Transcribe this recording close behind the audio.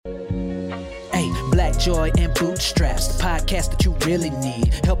Joy, and Bootstraps, the podcast that you really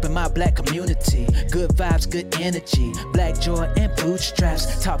need. Helping my Black community. Good vibes, good energy. Black Joy and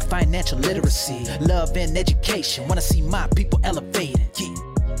Bootstraps. Talk financial literacy. Love and education. Want to see my people elevated. Yeah.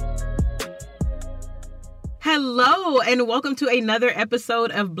 Hello, and welcome to another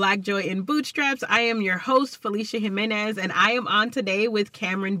episode of Black Joy and Bootstraps. I am your host, Felicia Jimenez, and I am on today with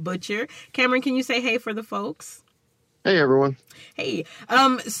Cameron Butcher. Cameron, can you say hey for the folks? Hey, everyone. Hey.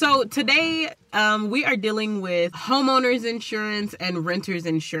 So today we are dealing with homeowners insurance and renters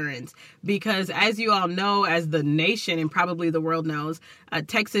insurance because, as you all know, as the nation and probably the world knows,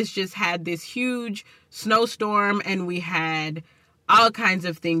 Texas just had this huge snowstorm and we had all kinds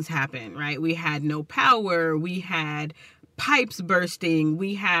of things happen, right? We had no power. We had pipes bursting.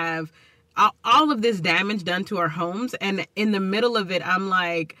 We have all of this damage done to our homes. And in the middle of it, I'm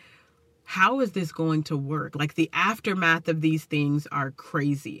like, how is this going to work? Like, the aftermath of these things are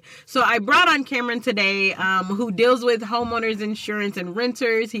crazy. So I brought on Cameron today, who deals with homeowners insurance and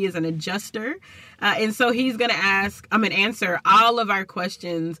renters. He is an adjuster. And so he's going to answer all of our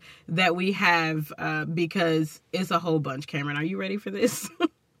questions that we have, because it's a whole bunch. Cameron, are you ready for this?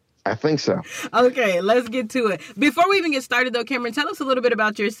 I think so. Okay, let's get to it. Before we even get started, though, Cameron, tell us a little bit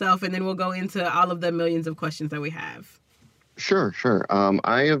about yourself, and then we'll go into all of the millions of questions that we have. Sure.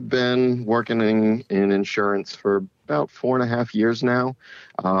 I have been working in insurance for about 4.5 years now.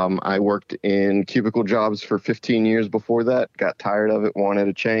 I worked in cubicle jobs for 15 years before that, got tired of it, wanted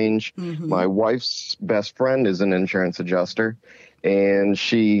a change. Mm-hmm. My wife's best friend is an insurance adjuster, and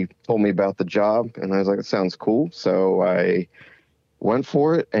she told me about the job, and I was like, it sounds cool. So I went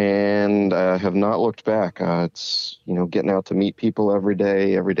for it and have not looked back. It's, getting out to meet people every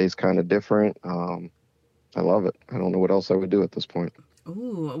day. Every day's kind of different. I love it. I don't know what else I would do at this point.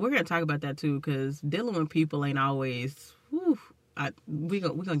 Ooh, we're going to talk about that too, because dealing with people ain't always, we're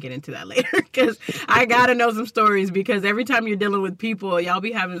going to get into that later, because I got to know some stories, because every time you're dealing with people, y'all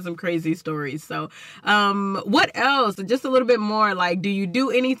be having some crazy stories. So what else? Just a little bit more, like, do you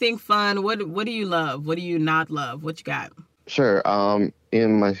do anything fun? What do you love? What do you not love? What you got? Sure.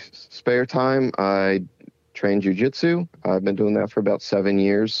 In my spare time, I train jiu-jitsu. I've been doing that for about 7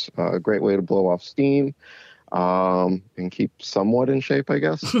 years. A great way to blow off steam and keep somewhat in shape, I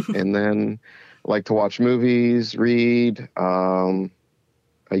guess. And then I like to watch movies, read. I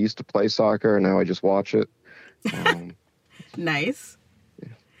used to play soccer, and now I just watch it. Nice. Yeah,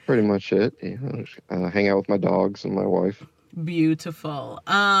 pretty much it. Hang out with my dogs and my wife. Beautiful.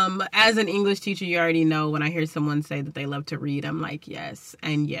 As an English teacher, you already know when I hear someone say that they love to read, I'm like, yes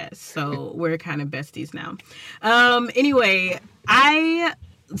and yes. So we're kind of besties now. Anyway, I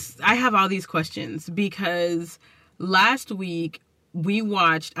have all these questions because last week we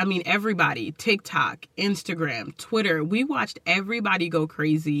watched, everybody, TikTok, Instagram, Twitter, we watched everybody go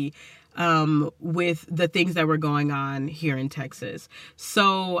crazy with the things that were going on here in Texas.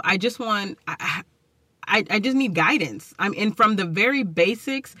 So I just want... I just need guidance. And from the very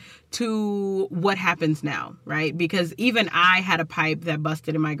basics to what happens now, right? Because even I had a pipe that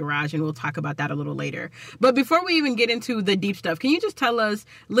busted in my garage, and we'll talk about that a little later. But before we even get into the deep stuff, can you just tell us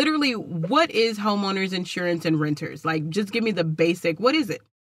literally what is homeowners insurance and renters? Like, just give me the basic. What is it?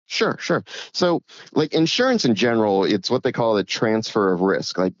 Sure. So, like, insurance in general, it's what they call the transfer of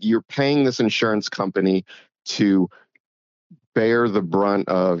risk. Like, you're paying this insurance company to bear the brunt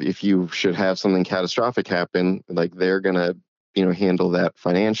of if you should have something catastrophic happen, like they're going to, handle that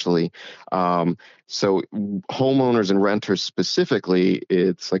financially. So homeowners and renters specifically,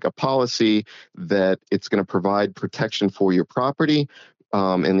 it's like a policy that it's going to provide protection for your property.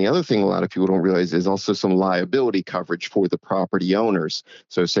 And the other thing a lot of people don't realize is also some liability coverage for the property owners.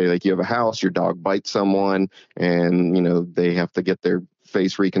 So say like you have a house, your dog bites someone and, they have to get their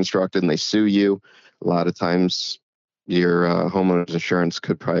face reconstructed and they sue you. A lot of times your homeowner's insurance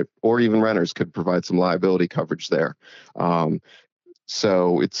could probably, or even renters could provide some liability coverage there.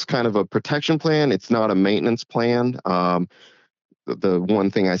 So it's kind of a protection plan. It's not a maintenance plan. The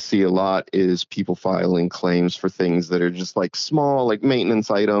one thing I see a lot is people filing claims for things that are just like small, like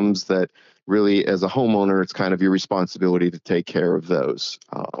maintenance items that really, as a homeowner, it's kind of your responsibility to take care of those.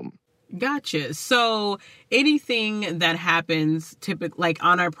 Gotcha. So anything that happens typically like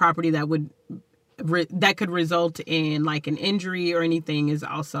on our property that could result in like an injury or anything is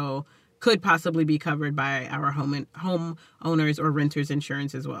also could possibly be covered by our homeowners or renters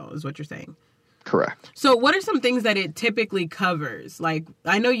insurance as well, is what you're saying. Correct. So what are some things that it typically covers? Like,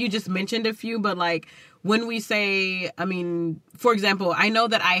 I know you just mentioned a few, but like when we say, I mean, for example, I know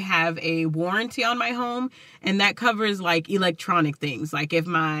that I have a warranty on my home, and that covers like electronic things. Like if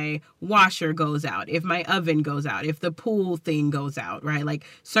my washer goes out, if my oven goes out, if the pool thing goes out, right? Like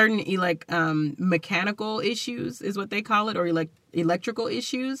certain mechanical issues is what they call it, or electrical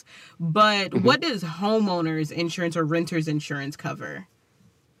issues. But what does homeowners insurance or renters insurance cover?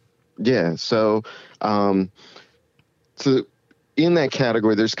 Yeah. So in that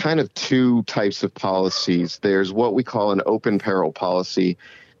category, there's kind of two types of policies. There's what we call an open peril policy.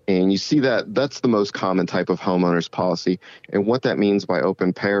 And you see that's the most common type of homeowner's policy. And what that means by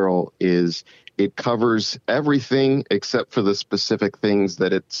open peril is it covers everything except for the specific things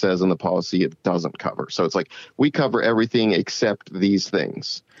that it says in the policy it doesn't cover. So it's like, we cover everything except these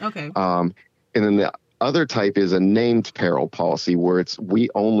things. Okay. And then the other type is a named peril policy, where we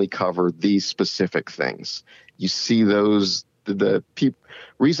only cover these specific things. You see those,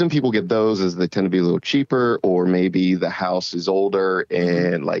 reason people get those is they tend to be a little cheaper, or maybe the house is older,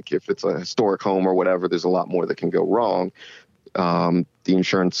 and like if it's a historic home or whatever, there's a lot more that can go wrong. The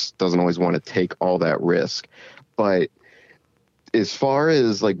insurance doesn't always want to take all that risk. But as far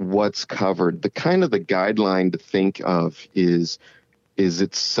as like what's covered, the kind of the guideline to think of is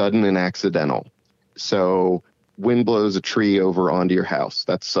it's sudden and accidental. So wind blows a tree over onto your house.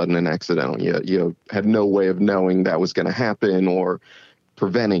 That's sudden and accidental. You had no way of knowing that was going to happen or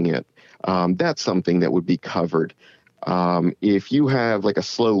preventing it. That's something that would be covered. If you have like a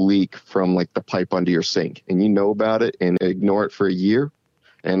slow leak from like the pipe under your sink and you know about it and ignore it for a year,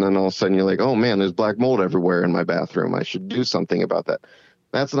 and then all of a sudden you're like, oh man, there's black mold everywhere in my bathroom, I should do something about that.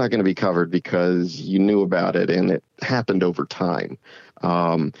 That's not going to be covered because you knew about it and it happened over time.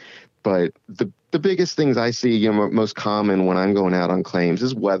 But the biggest things I see, most common when I'm going out on claims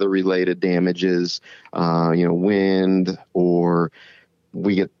is weather-related damages, wind, or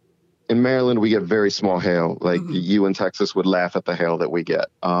in Maryland, we get very small hail. Like you in Texas would laugh at the hail that we get.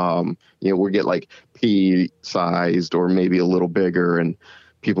 We get like pea-sized or maybe a little bigger, and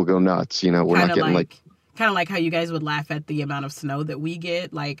people go nuts. We're not getting kind of like how you guys would laugh at the amount of snow that we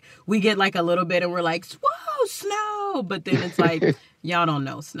get. Like we get like a little bit and we're like, whoa, snow. But then it's like, y'all don't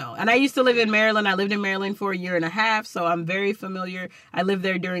know snow. And I used to live in Maryland. I lived in Maryland for 1.5 years. So I'm very familiar. I lived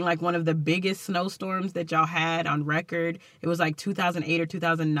there during like one of the biggest snowstorms that y'all had on record. It was like 2008 or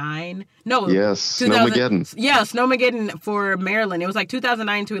 2009. No. Yes. Snowmageddon. Yeah. Snowmageddon for Maryland. It was like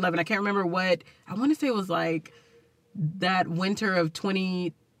 2009 to 11. I can't remember what, I want to say it was like that winter of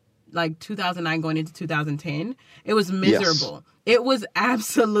 2009 going into 2010. It was miserable. Yes. It was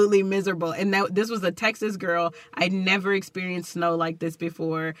absolutely miserable. And this was a Texas girl. I'd never experienced snow like this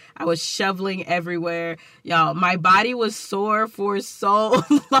before. I was shoveling everywhere. Y'all, my body was sore for so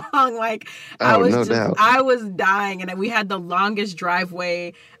long. Like I was dying. And we had the longest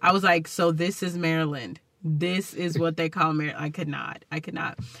driveway. I was like, so this is Maryland. This is what they call Maryland. I could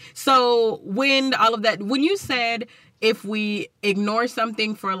not. So when you said if we ignore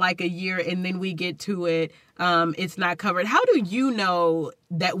something for like a year and then we get to it, it's not covered. How do you know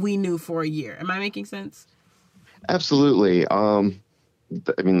that we knew for a year? Am I making sense? Absolutely.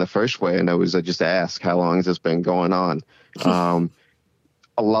 The first way I know is I just ask, how long has this been going on? A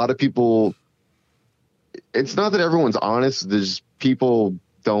lot of people, it's not that everyone's honest. There's people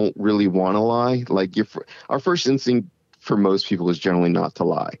don't really want to lie. Like our first instinct for most people is generally not to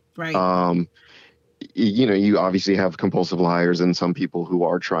lie. Right. You obviously have compulsive liars and some people who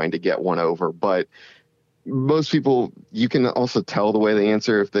are trying to get one over, but most people, you can also tell the way they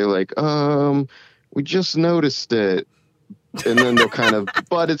answer if they're like, we just noticed it. And then they'll kind of,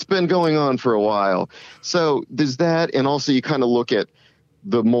 but it's been going on for a while. So there's that. And also you kind of look at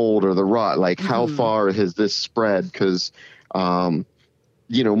the mold or the rot, like how far has this spread? Because,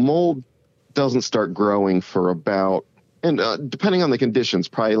 mold doesn't start growing for about, and depending on the conditions,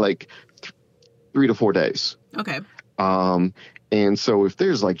 probably like 3 to 4 days. Okay. And so if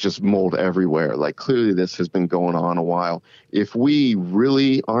there's like just mold everywhere, like clearly this has been going on a while. If we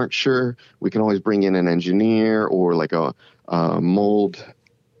really aren't sure, we can always bring in an engineer or like a mold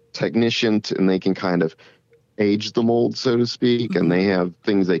technician and they can kind of age the mold, so to speak. And they have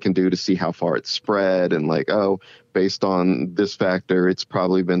things they can do to see how far it's spread and like, based on this factor, it's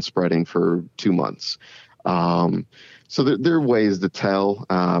probably been spreading for 2 months. So there are ways to tell.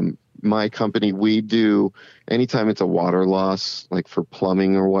 My company, we do, anytime it's a water loss, like for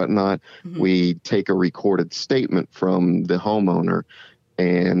plumbing or whatnot, we take a recorded statement from the homeowner.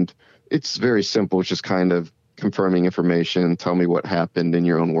 And it's very simple. It's just kind of confirming information, tell me what happened in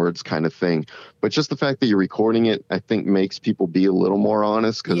your own words kind of thing. But just the fact that you're recording it, I think makes people be a little more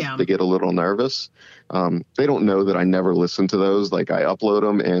honest because they get a little nervous. They don't know that I never listen to those. Like I upload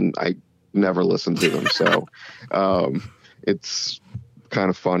them and I never listen to them. So it's kind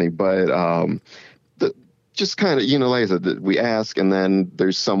of funny, but just kind of, like I said, we ask, and then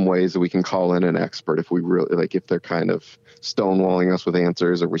there's some ways that we can call in an expert if we really like, if they're kind of stonewalling us with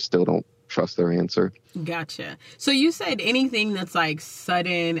answers or we still don't trust their answer. Gotcha. So you said anything that's like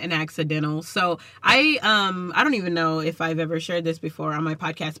sudden and accidental. So I don't even know if I've ever shared this before on my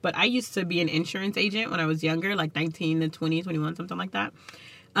podcast, but I used to be an insurance agent when I was younger, like 19 to 20, 21, something like that.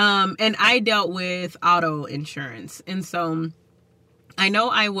 And I dealt with auto insurance. And so I know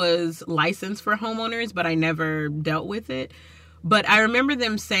I was licensed for homeowners, but I never dealt with it. But I remember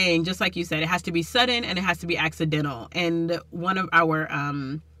them saying, just like you said, it has to be sudden and it has to be accidental. And one of our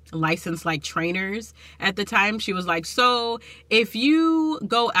licensed like trainers at the time, she was like, so if you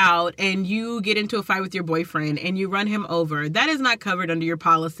go out and you get into a fight with your boyfriend and you run him over, that is not covered under your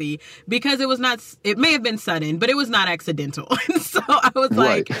policy because it may have been sudden, but it was not accidental. So I was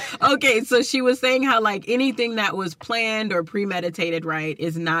like, okay, so she was saying how like anything that was planned or premeditated, right,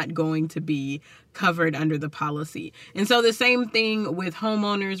 is not going to be covered under the policy. And so the same thing with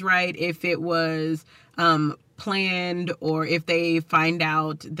homeowners, right? If it was planned, or if they find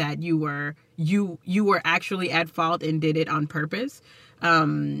out that you were actually at fault and did it on purpose,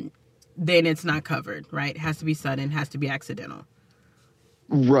 then it's not covered, right? It has to be sudden, has to be accidental.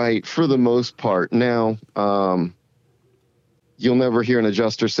 Right, for the most part. Now, you'll never hear an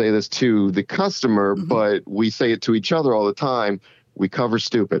adjuster say this to the customer, but we say it to each other all the time. We cover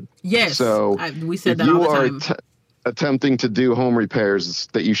stupid. Yes, so we said that all the time. If you are attempting to do home repairs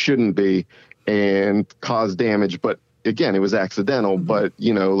that you shouldn't be and cause damage, but again, it was accidental. But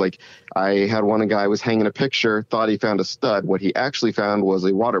like I had one guy was hanging a picture, thought he found a stud. What he actually found was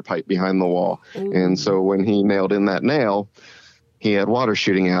a water pipe behind the wall. Ooh. And so when he nailed in that nail, he had water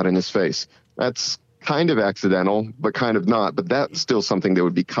shooting out in his face. That's kind of accidental, but kind of not. But that's still something that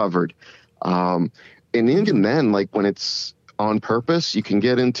would be covered. And even then, like when it's on purpose, you can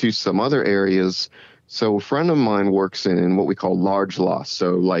get into some other areas. So a friend of mine works in what we call large loss.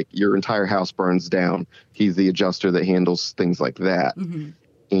 So like your entire house burns down. He's the adjuster that handles things like that. Mm-hmm.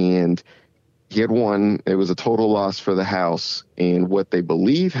 And he had one, it was a total loss for the house. And what they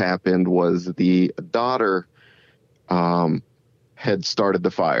believe happened was the daughter had started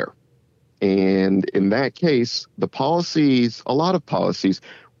the fire. And in that case, a lot of policies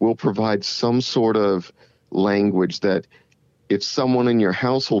will provide some sort of language that if someone in your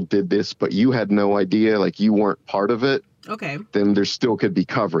household did this, but you had no idea, like you weren't part of it, okay, then there still could be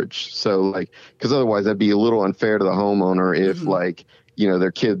coverage. So like, because otherwise that'd be a little unfair to the homeowner if like,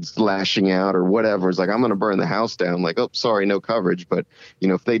 their kid's lashing out or whatever. It's like, I'm going to burn the house down. Like, oh, sorry, no coverage. But,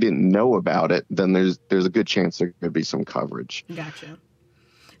 if they didn't know about it, then there's a good chance there could be some coverage. Gotcha.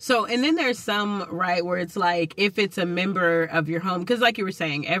 So, and then there's some, right, where it's like, if it's a member of your home, because like you were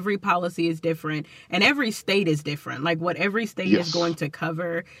saying, every policy is different and every state is different. Like what every state is going to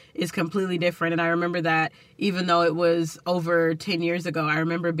cover is completely different. And I remember that even though it was over 10 years ago, I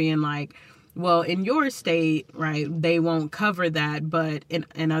remember being like, well, in your state, right, they won't cover that, but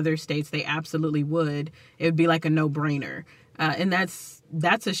in other states, they absolutely would. It would be like a no-brainer. And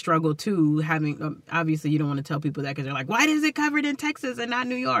that's a struggle too, having, obviously you don't want to tell people that because they're like, why is it covered in Texas and not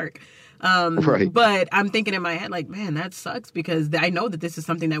New York? Right. But I'm thinking in my head, like, man, that sucks because I know that this is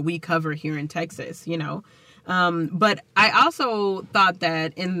something that we cover here in Texas, But I also thought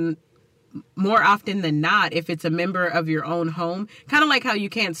that more often than not, if it's a member of your own home, kind of like how you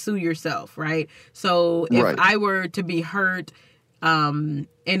can't sue yourself, right? So if I were to be hurt in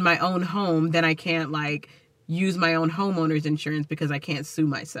my own home, then I can't like use my own homeowner's insurance because I can't sue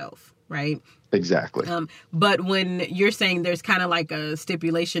myself, right? Exactly. But when you're saying there's kind of like a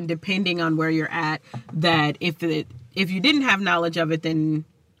stipulation depending on where you're at, that if you didn't have knowledge of it, then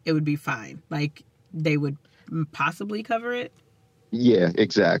it would be fine. Like they would possibly cover it. Yeah,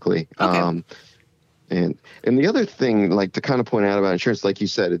 exactly. Okay. And the other thing, like to kind of point out about insurance, like you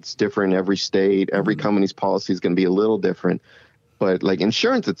said, it's different in every state. Every company's policy is going to be a little different. But like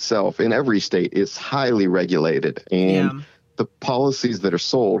insurance itself in every state is highly regulated, and the policies that are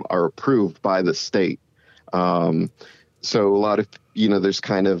sold are approved by the state. So a lot of, there's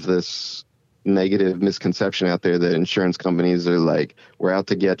kind of this negative misconception out there that insurance companies are like, we're out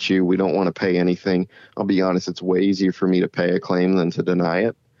to get you. We don't want to pay anything. I'll be honest, it's way easier for me to pay a claim than to deny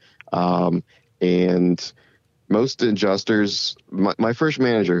it. And most adjusters, my first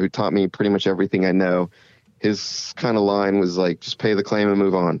manager who taught me pretty much everything I know, his kind of line was like, just pay the claim and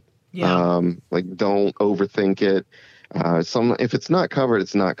move on. Yeah. Like, don't overthink it. If it's not covered,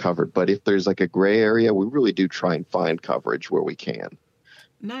 it's not covered. But if there's like a gray area, we really do try and find coverage where we can.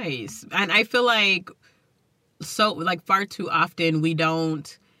 Nice. And I feel like far too often we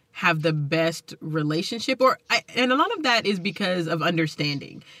don't have the best relationship, and a lot of that is because of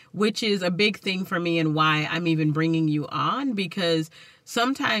understanding, which is a big thing for me and why I'm even bringing you on, because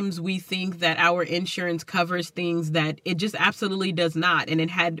sometimes we think that our insurance covers things that it just absolutely does not, and it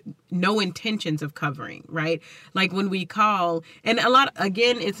had no intentions of covering, right? Like when we call, and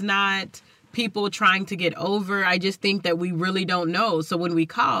it's not people trying to get over. I just think that we really don't know. So when we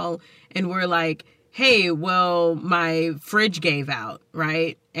call and we're like, hey, well, my fridge gave out,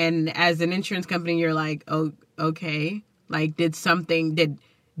 right? And as an insurance company, you're like, oh, okay. Like, did something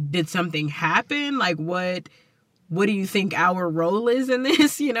happen? Like, what do you think our role is in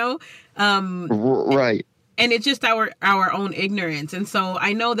this, Right. And it's just our own ignorance. And so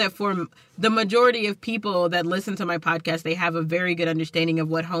I know that for the majority of people that listen to my podcast, they have a very good understanding of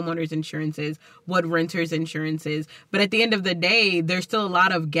what homeowners insurance is, what renters insurance is. But at the end of the day, there's still a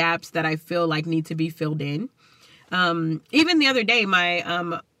lot of gaps that I feel like need to be filled in. Even the other day, my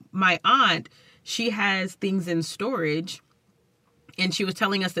aunt, she has things in storage, and she was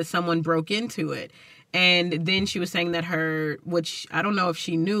telling us that someone broke into it. And then she was saying that which I don't know if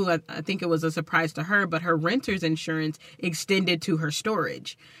she knew, I think it was a surprise to her, but her renter's insurance extended to her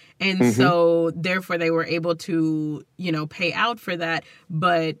storage. And so therefore they were able to, pay out for that.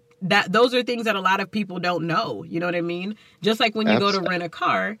 But those are things that a lot of people don't know. You know what I mean? Just like when you go to rent a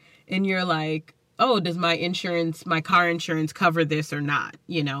car and you're like, oh, does my car insurance cover this or not?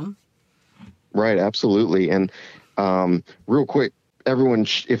 Right. Absolutely. And real quick, everyone,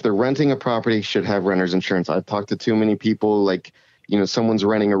 if they're renting a property, should have renter's insurance. I've talked to too many people, like, someone's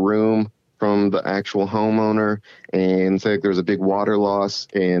renting a room from the actual homeowner, and say there's a big water loss,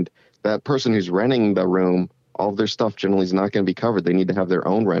 and that person who's renting the room, all of their stuff generally is not going to be covered. They need to have their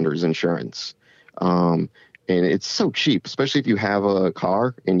own renter's insurance. And it's so cheap, especially if you have a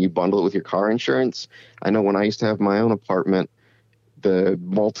car and you bundle it with your car insurance. I know when I used to have my own apartment, the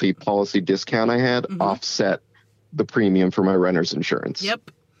multi-policy discount I had offset the premium for my renter's insurance.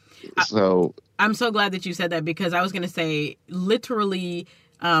 Yep. So I'm so glad that you said that, because I was going to say, literally,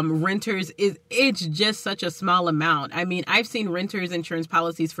 renters it's just such a small amount. I mean, I've seen renters insurance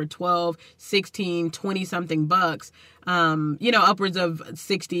policies for 12, 16, 20 something bucks, upwards of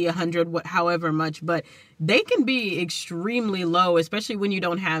 60, 100, however much, but they can be extremely low, especially when you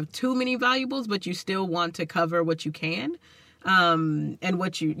don't have too many valuables, but you still want to cover what you can. And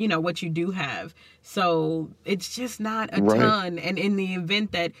what you do have. So it's just not a ton. And in the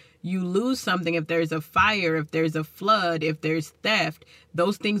event that you lose something, if there's a fire, if there's a flood, if there's theft,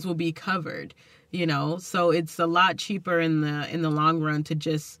 those things will be covered, so it's a lot cheaper in the long run to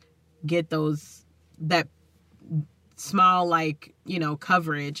just get that small,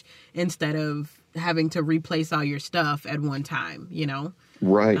 coverage, instead of having to replace all your stuff at one time,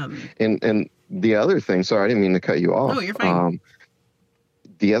 Right. And the other thing, sorry, I didn't mean to cut you off. No, you're fine.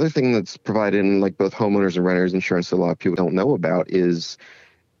 The other thing that's provided in like both homeowners and renters insurance that a lot of people don't know about is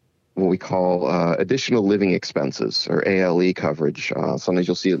what we call additional living expenses, or ALE coverage. Sometimes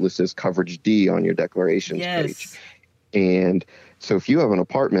you'll see it listed as coverage D on your declarations page. And so if you have an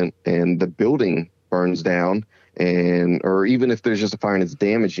apartment and the building burns down, or even if there's just a fire and it's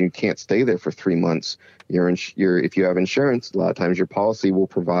damaged and you can't stay there for 3 months, if you have insurance, a lot of times your policy will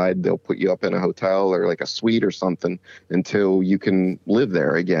they'll put you up in a hotel or like a suite or something until you can live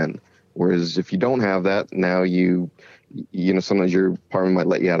there again. Whereas if you don't have that, now sometimes your apartment might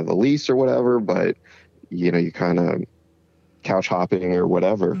let you out of the lease or whatever, but you kind of couch hopping or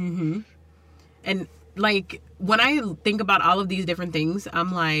whatever. And like, when I think about all of these different things,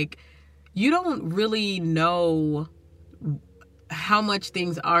 I'm like, you don't really know how much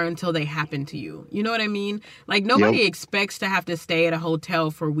things are until they happen to you. You know what I mean? Like, nobody expects to have to stay at a hotel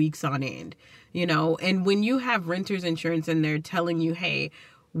for weeks on end, and when you have renter's insurance and they're telling you, hey,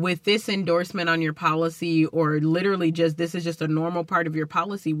 with this endorsement on your policy, or literally just, this is just a normal part of your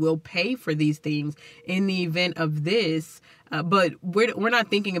policy, we'll pay for these things in the event of this. But we're not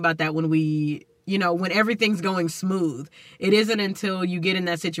thinking about that when when everything's going smooth. It isn't until you get in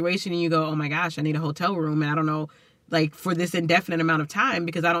that situation and you go, oh my gosh, I need a hotel room, and I don't know, like, for this indefinite amount of time,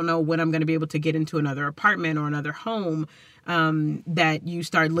 because I don't know when I'm going to be able to get into another apartment or another home, that you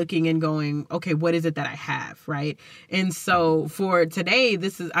start looking and going, okay, what is it that I have, right? And so for today,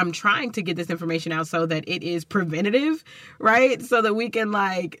 I'm trying to get this information out so that it is preventative, right? So that we can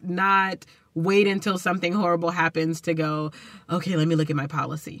not wait until something horrible happens to go, okay, let me look at my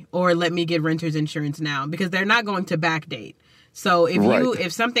policy, or let me get renter's insurance now, because they're not going to backdate. So Right.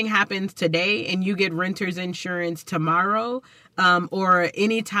 if something happens today and you get renter's insurance tomorrow, or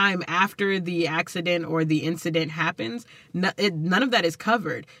any time after the accident or the incident happens, none of that is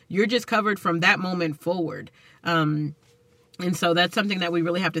covered. You're just covered from that moment forward. And so that's something that we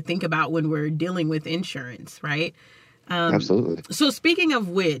really have to think about when we're dealing with insurance, right? Absolutely. So speaking of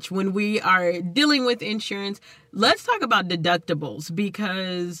which, when we are dealing with insurance, let's talk about deductibles,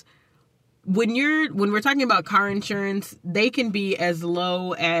 because when we're talking about car insurance, they can be as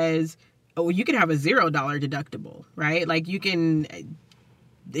low as, you can have a $0 deductible, right? Like it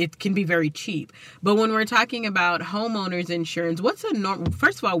can be very cheap. But when we're talking about homeowners insurance,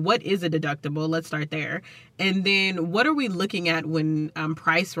 first of all, what is a deductible? Let's start there. And then what are we looking at when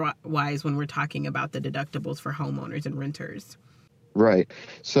price wise when we're talking about the deductibles for homeowners and renters? Right.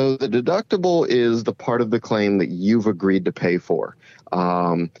 So the deductible is the part of the claim that you've agreed to pay for.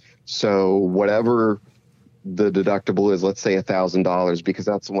 So whatever the deductible is, let's say $1,000, because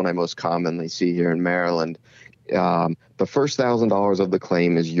that's the one I most commonly see here in Maryland. The first $1,000 of the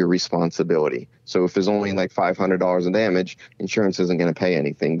claim is your responsibility. So if there's only like $500 in damage, insurance isn't going to pay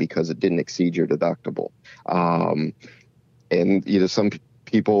anything because it didn't exceed your deductible. And some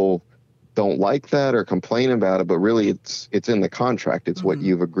people don't like that or complain about it, but really it's in the contract. It's what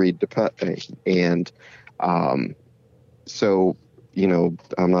you've agreed to pay. And so,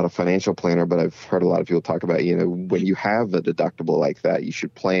 I'm not a financial planner, but I've heard a lot of people talk about, when you have a deductible like that, you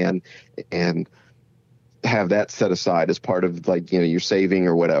should plan and have that set aside as part of your saving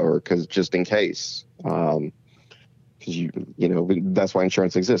or whatever, because just in case, because that's why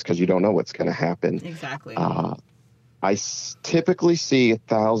insurance exists, because you don't know what's going to happen. Exactly. I typically see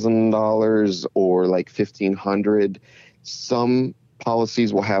 $1,000 or $1,500. Some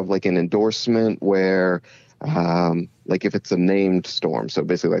policies will have an endorsement where, if it's a named storm, so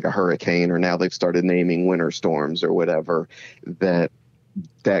basically like a hurricane, or now they've started naming winter storms or whatever, that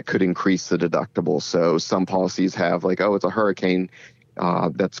could increase the deductible. So some policies have it's a hurricane,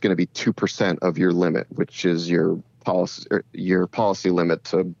 that's going to be 2% of your limit, which is your policy limit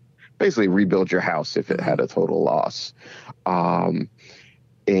to basically rebuild your house if it had a total loss. And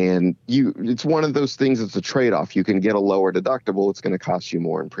it's one of those things, it's a trade-off. You can get a lower deductible, it's going to cost you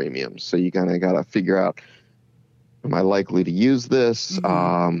more in premiums. So you kind of got to figure out, am I likely to use this?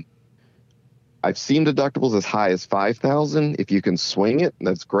 I've seen deductibles as high as $5,000. If you can swing it,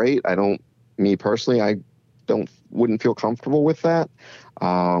 that's great. Me personally, I wouldn't feel comfortable with that.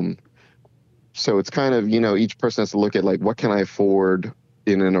 So it's kind of, each person has to look at what can I afford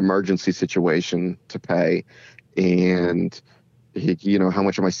in an emergency situation to pay, and how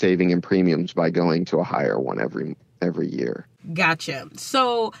much am I saving in premiums by going to a higher one every year. Gotcha.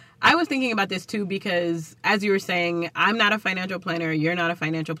 So I was thinking about this too, because as you were saying, I'm not a financial planner, you're not a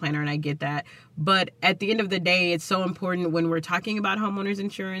financial planner, and I get that. But at the end of the day, it's so important when we're talking about homeowners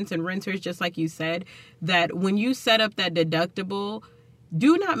insurance and renters, just like you said, that when you set up that deductible,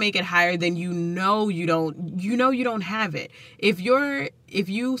 do not make it higher than you don't have it. If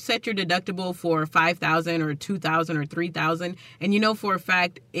you set your deductible for $5,000 or $2,000 or $3,000, and for a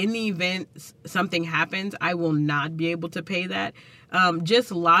fact, in the event something happens, I will not be able to pay that.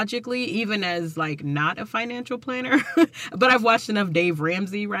 Just logically, even as not a financial planner, but I've watched enough Dave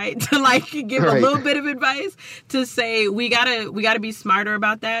Ramsey, right, to give a little bit of advice to say we gotta be smarter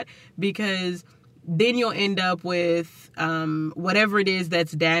about that, because then you'll end up with whatever it is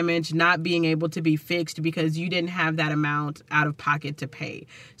that's damaged not being able to be fixed because you didn't have that amount out of pocket to pay.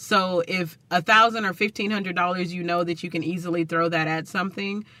 So if $1,000 or $1,500, that you can easily throw that at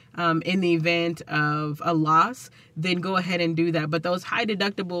something in the event of a loss, then go ahead and do that. But those high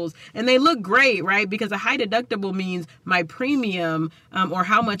deductibles, and they look great, right? Because a high deductible means my premium or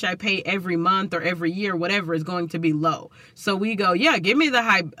how much I pay every month or every year, whatever, is going to be low. So we go, yeah, give me the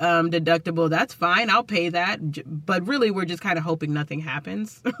high deductible. That's fine. I'll pay that. But really, we're just kind of hoping nothing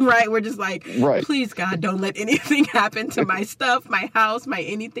happens, right? We're just please, God, don't let anything happen to my stuff, my house, my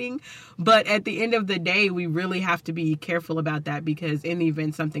anything. But at the end of the day, we really have to be careful about that, because in the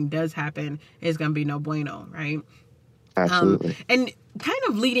event something does happen, it's going to be no bueno, right? Absolutely. And kind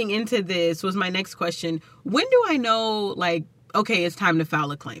of leading into this was my next question. When do I know, okay, it's time to file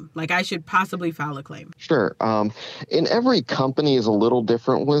a claim? I should possibly file a claim. Sure. And every company is a little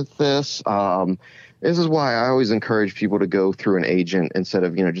different with this. This is why I always encourage people to go through an agent instead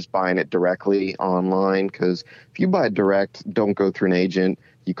of, just buying it directly online. Because if you buy it direct, don't go through an agent.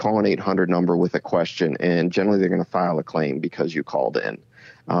 You call an 800 number with a question, and generally they're going to file a claim because you called in.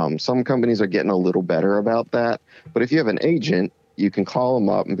 Some companies are getting a little better about that. But if you have an agent, you can call them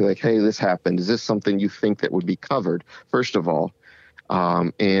up and be like, hey, this happened. Is this something you think that would be covered, first of all?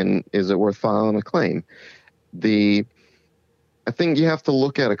 And is it worth filing a claim? I think you have to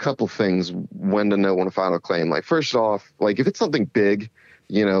look at a couple things when to know when to file a claim. Like, first off, like if it's something big,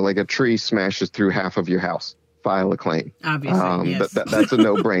 like a tree smashes through half of your house, file a claim. Obviously, yes. That's a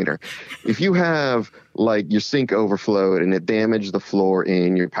no-brainer. If you have like your sink overflowed and it damaged the floor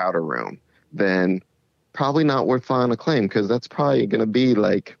in your powder room, then probably not worth filing a claim, because that's probably going to be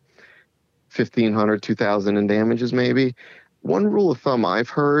like $1,500, $2,000 in damages maybe. One rule of thumb I've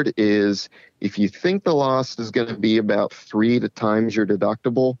heard is if you think the loss is going to be about 3 times your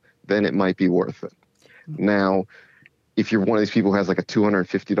deductible, then it might be worth it. Now, if you're one of these people who has like a $250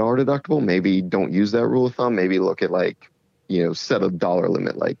 deductible, maybe don't use that rule of thumb. Maybe look at like, set a dollar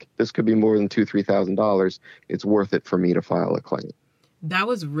limit. Like, this could be more than $2,000, $3,000. It's worth it for me to file a claim. That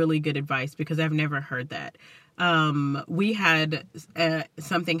was really good advice, because I've never heard that. We had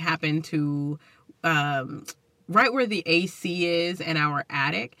something happen to right where the AC is in our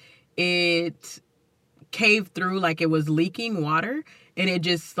attic. It caved through like it was leaking water, and it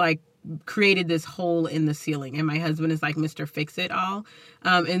just like created this hole in the ceiling. And my husband is like Mr. Fix-It-All.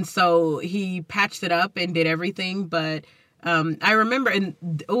 And so he patched it up and did everything. But I remember, and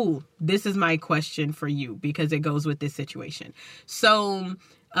this is my question for you, because it goes with this situation. So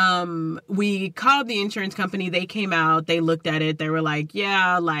we called the insurance company. They came out, they looked at it. They were like,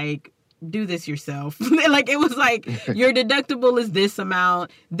 yeah, like, do this yourself. Like, it was like, your deductible is this amount.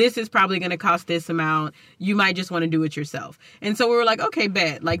 This is probably going to cost this amount. You might just want to do it yourself. And so we were like, okay,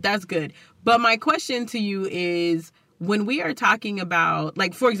 bet. Like, that's good. But my question to you is, when we are talking about,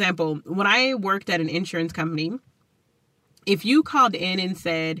 like, for example, when I worked at an insurance company, if you called in and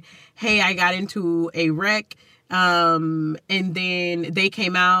said, hey, I got into a wreck, and then they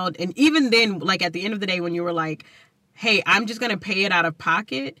came out, and even then, like, at the end of the day, when you were like, hey, I'm just going to pay it out of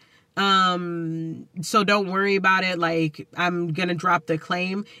pocket, so don't worry about it, like, I'm gonna drop the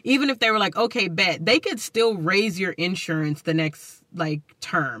claim. Even if they were like, okay, bet, they could still raise your insurance the next, like,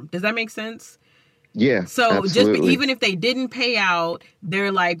 term. Does that make sense? Yeah, so absolutely. Just even if they didn't pay out,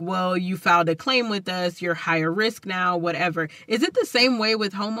 they're like, well, you filed a claim with us, you're higher risk now, whatever. Is it the same way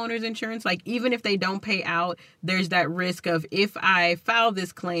with homeowners insurance? Like, even if they don't pay out, there's that risk of, if I file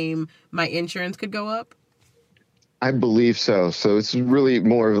this claim, my insurance could go up? I believe so. So it's really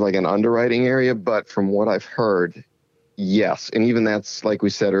more of like an underwriting area, but from what I've heard, yes. And even that's, like we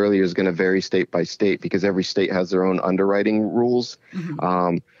said earlier, is going to vary state by state, because every state has their own underwriting rules.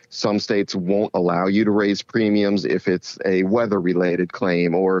 Mm-hmm. Some states won't allow you to raise premiums if it's a weather-related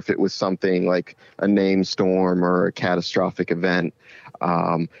claim, or if it was something like a named storm or a catastrophic event.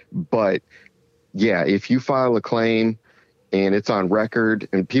 But yeah, if you file a claim and it's on record,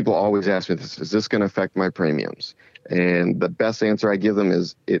 and people always ask me this, is this going to affect my premiums? And the best answer I give them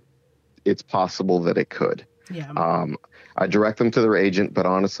is it's possible that it could. Yeah. I direct them to their agent, but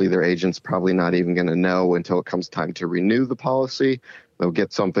honestly, their agent's probably not even going to know until it comes time to renew the policy. They'll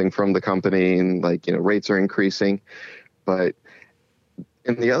get something from the company and, like, rates are increasing. And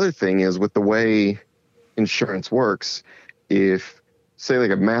the other thing is, with the way insurance works, if, say,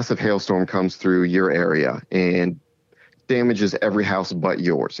 like a massive hailstorm comes through your area and damages every house but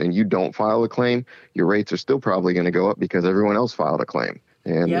yours, and you don't file a claim, your rates are still probably going to go up because everyone else filed a claim,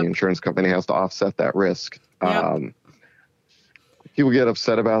 and the insurance company has to offset that risk. Yep. People get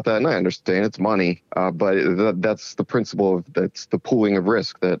upset about that, and I understand it's money, but that's the principle that's the pooling of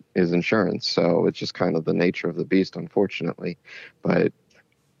risk that is insurance. So it's just kind of the nature of the beast, unfortunately. But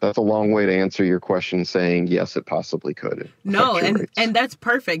that's a long way to answer your question, saying yes, it possibly could. No, and that's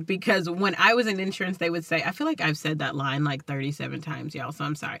perfect, because when I was in insurance, they would say, I feel like I've said that line like 37 times, y'all, so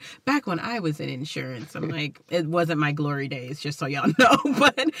I'm sorry. Back when I was in insurance, I'm like, it wasn't my glory days, just so y'all know.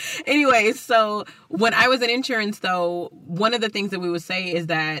 But anyway, so when I was in insurance, though, one of the things that we would say is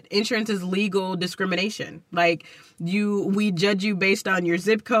that insurance is legal discrimination. Like, we judge you based on your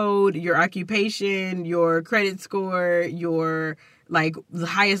zip code, your occupation, your credit score, your, like, the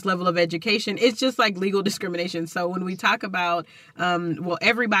highest level of education. It's just like legal discrimination. So when we talk about,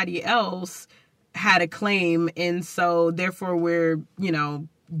 everybody else had a claim, and so therefore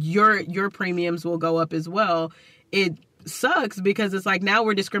your premiums will go up as well. It sucks, because it's like, now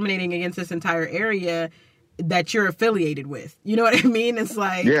we're discriminating against this entire area that you're affiliated with. You know what I mean? It's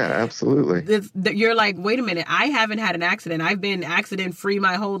like, yeah, absolutely. You're like, wait a minute, I haven't had an accident. I've been accident free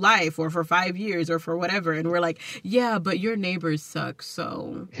my whole life, or for 5 years, or for whatever. And we're like, yeah, but your neighbors suck.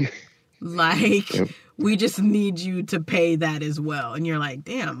 So like, we just need you to pay that as well. And you're like,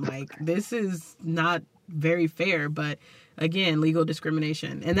 damn, like, this is not very fair. But again, legal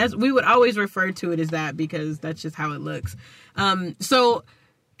discrimination. And we would always refer to it as that, because that's just how it looks. So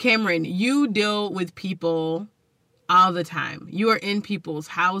Cameron, you deal with people all the time. You are in people's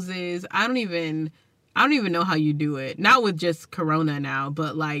houses. I don't even I don't even know how you do it. Not with just Corona now,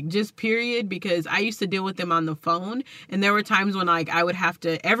 but like just period, because I used to deal with them on the phone. And there were times when like I would have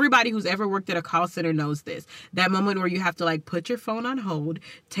to, everybody who's ever worked at a call center knows this, that moment where you have to like put your phone on hold,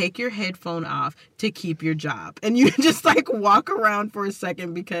 take your headphone off to keep your job. And you just like walk around for a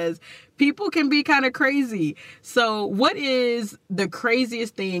second because people can be kind of crazy. So what is the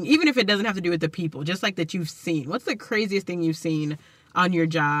craziest thing, even if it doesn't have to do with the people, just like that you've seen? What's the craziest thing you've seen on your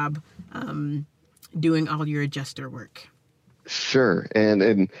job? Doing all your adjuster work? Sure.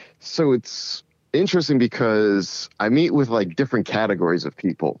 And so it's interesting because I meet with like different categories of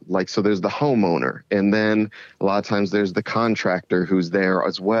people. Like, so there's the homeowner, and then a lot of times there's the contractor who's there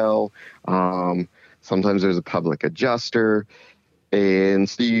as well. Sometimes there's a public adjuster. And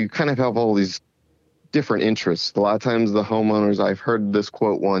so you kind of have all these different interests. A lot of times the homeowners, I've heard this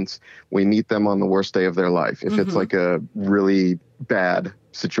quote once, we meet them on the worst day of their life. If it's like a really bad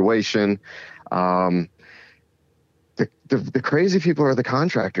situation. The crazy people are the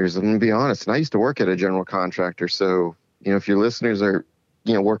contractors. I'm going to be honest. And I used to work at a general contractor. So, if your listeners are,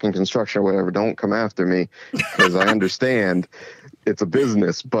 working construction or whatever, don't come after me, because I understand it's a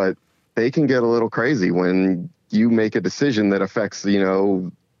business, but they can get a little crazy when you make a decision that affects,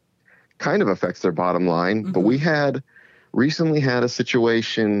 kind of affects their bottom line. But we recently had a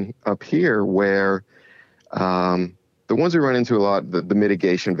situation up here where, the ones we run into a lot, the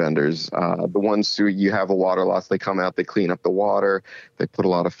mitigation vendors, the ones who you have a water loss, they come out, they clean up the water, they put a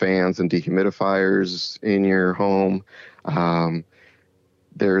lot of fans and dehumidifiers in your home.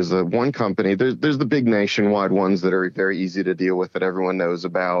 There's one company, there's the big nationwide ones that are very easy to deal with that everyone knows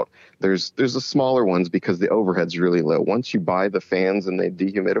about. There's the smaller ones because the overhead's really low. Once you buy the fans and the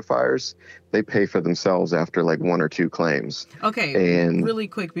dehumidifiers, they pay for themselves after like one or two claims. Okay, and really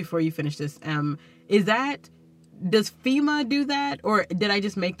quick before you finish this, does FEMA do that, or did I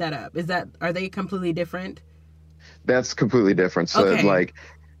just make that up? Are they completely different? That's completely different. So like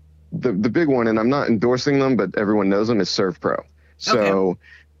the big one, and I'm not endorsing them, but everyone knows them, is ServPro. So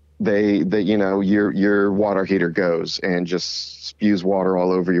they your water heater goes and just spews water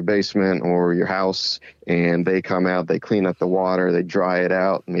all over your basement or your house, and they come out, they clean up the water, they dry it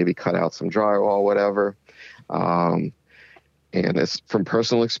out, maybe cut out some drywall, whatever. And it's from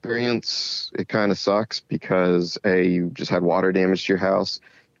personal experience, it kind of sucks because you just had water damage to your house.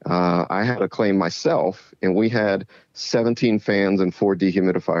 I had a claim myself, and we had 17 fans and 4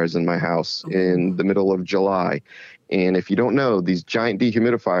 dehumidifiers in my house in the middle of July. And if you don't know, these giant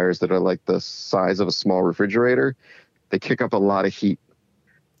dehumidifiers that are like the size of a small refrigerator, they kick up a lot of heat.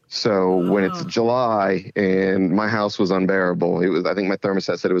 So when it's July and my house was unbearable, I think my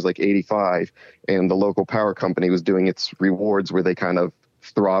thermostat said it was like 85, and the local power company was doing its rewards where they kind of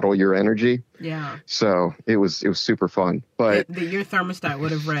throttle your energy. Yeah. So it was super fun. But your thermostat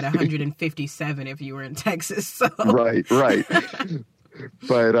would have read 157 if you were in Texas. So. Right.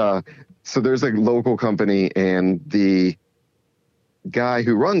 But so there's a local company, and the guy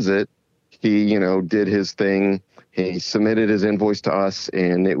who runs it, he, did his thing. He submitted his invoice to us,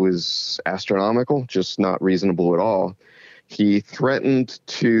 and it was astronomical, just not reasonable at all. He threatened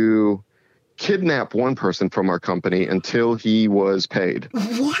to kidnap one person from our company until he was paid.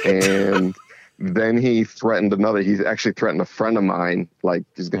 What? And then he threatened another. He actually threatened a friend of mine, like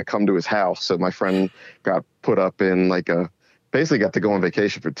he's going to come to his house. So my friend got put up in basically got to go on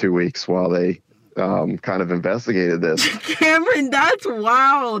vacation for 2 weeks while they kind of investigated this. Cameron, that's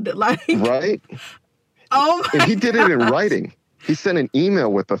wild. Right? Oh my And he did it in gosh. writing. He sent an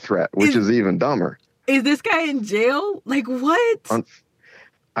email with the threat, which is even dumber. Is this guy in jail? Like what?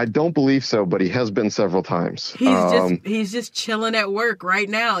 I don't believe so, but he has been several times. He's just chilling at work right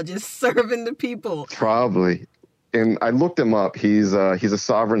now, just serving the people. Probably. And I looked him up. He's a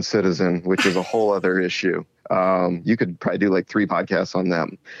sovereign citizen, which is a whole other issue. You could probably do like 3 podcasts on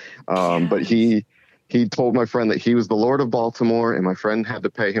them. Yes. But he told my friend that he was the Lord of Baltimore, and my friend had to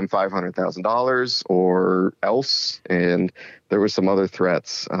pay him $500,000 or else. And there were some other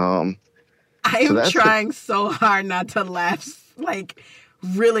threats. I am trying so hard not to laugh,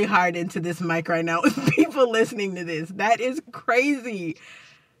 really hard into this mic right now with people listening to this. That is crazy.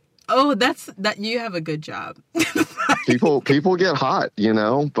 Oh, that you have a good job. People get hot,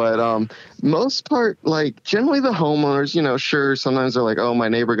 but most part, generally the homeowners, sure, sometimes they're like, oh, my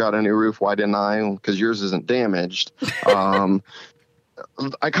neighbor got a new roof, why didn't I? Because yours isn't damaged. I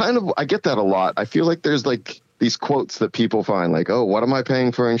get that a lot. I feel like there's these quotes that people find, like, oh, what am I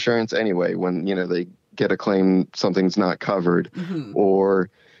paying for insurance anyway? When, they get a claim something's not covered. Mm-hmm. Or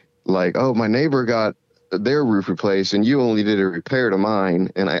like, oh, my neighbor got their roof replaced and you only did a repair to mine.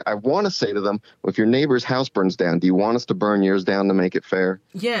 And I want to say to them, well, if your neighbor's house burns down, do you want us to burn yours down to make it fair?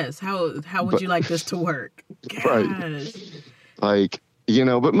 Yes. How would you like this to work? Gosh. Right. Like,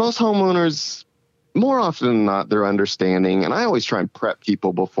 but most homeowners, more often than not, they're understanding. And I always try and prep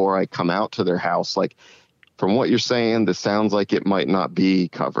people before I come out to their house. Like, from what you're saying, this sounds like it might not be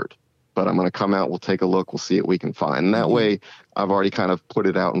covered, but I'm going to come out. We'll take a look. We'll see what we can find. And that way I've already kind of put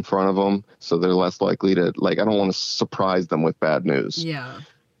it out in front of them. So they're less likely to, I don't want to surprise them with bad news. Yeah.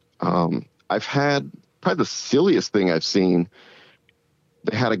 I've had probably the silliest thing I've seen.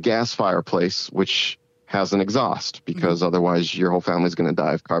 They had a gas fireplace, which has an exhaust because otherwise your whole family's going to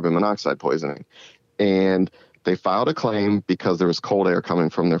die of carbon monoxide poisoning. And they filed a claim because there was cold air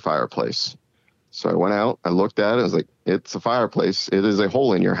coming from their fireplace. So I went out, I looked at it, I was like, it's a fireplace. It is a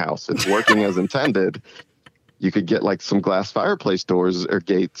hole in your house. It's working as intended. You could get some glass fireplace doors or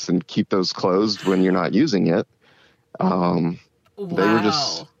gates and keep those closed when you're not using it. Wow. They were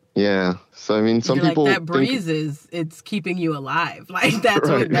just, yeah. So, I mean, some people that breeze it's keeping you alive. That's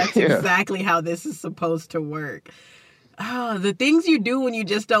right, that's exactly how this is supposed to work. Oh, the things you do when you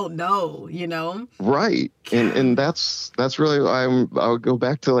just don't know, Right. And that's really, I'll go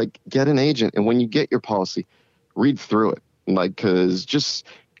back to get an agent. And when you get your policy, read through it. Cause just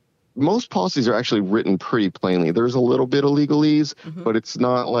most policies are actually written pretty plainly. There's a little bit of legalese, but it's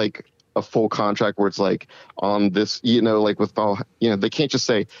not a full contract where it's on this, with all, they can't just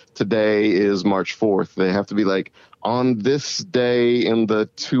say today is March 4th. They have to be on this day in the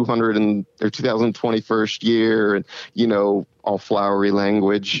 2021st year, and all flowery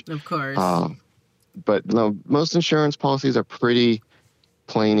language. Of course. But no, most insurance policies are pretty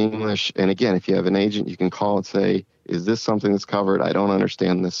plain English. And again, if you have an agent, you can call and say, is this something that's covered? I don't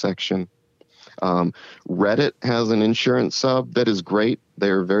understand this section. Reddit has an insurance sub that is great.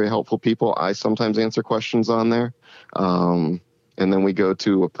 They're very helpful people. I sometimes answer questions on there. And then we go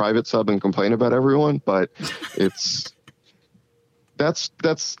to a private sub and complain about everyone, but that's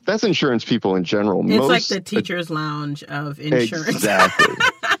insurance people in general. It's the teacher's lounge of insurance. Exactly.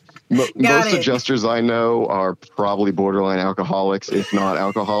 Most adjusters I know are probably borderline alcoholics, if not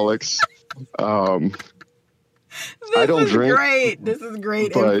alcoholics. I don't drink. Great. This is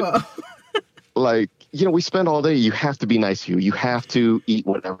great info. We spend all day. You have to be nice to you. You have to eat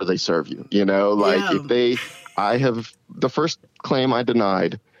whatever they serve you. The first claim I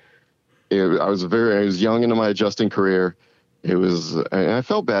denied, I was young into my adjusting career. And I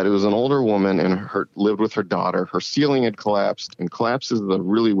felt bad. It was an older woman and lived with her daughter. Her ceiling had collapsed, and collapse is the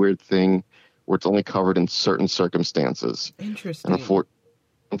really weird thing where it's only covered in certain circumstances. Interesting. And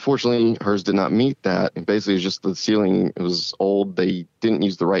unfortunately, hers did not meet that. And basically, it's just the ceiling, it was old. They didn't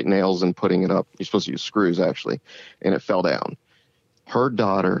use the right nails in putting it up. You're supposed to use screws, actually. And it fell down. Her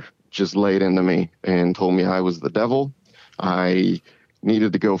daughter just laid into me and told me I was the devil. I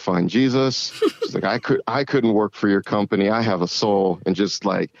needed to go find Jesus. She's like, I couldn't work for your company. I have a soul. And just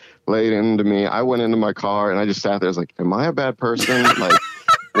laid into me. I went into my car and I just sat there. I was like, am I a bad person?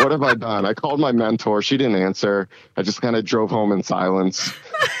 What have I done? I called my mentor. She didn't answer. I just kind of drove home in silence.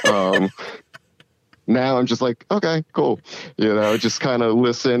 Now I'm just okay, cool. Just kind of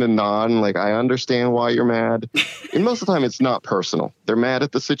listen and nod. And I understand why you're mad. And most of the time it's not personal. They're mad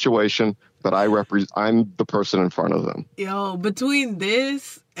at the situation, but I'm the person in front of them. Yo, between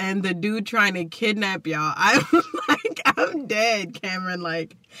this and the dude trying to kidnap y'all, I'm dead, Cameron.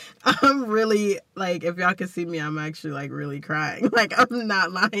 I'm really, if y'all can see me, I'm actually, really crying. I'm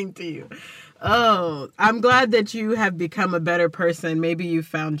not lying to you. Oh, I'm glad that you have become a better person. Maybe you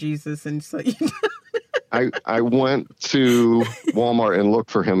found Jesus, and so you... I went to Walmart and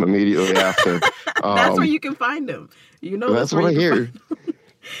looked for him immediately after. That's where you can find him. That's what I hear.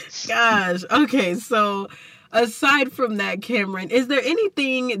 Gosh. Okay. So aside from that, Cameron, is there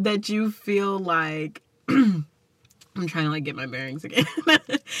anything that you feel like I'm trying to get my bearings again.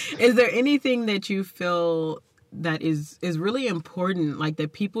 Is there anything that you feel that is really important,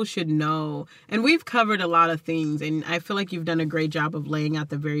 that people should know? And we've covered a lot of things, and I feel like you've done a great job of laying out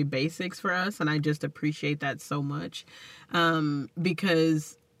the very basics for us, and I just appreciate that so much.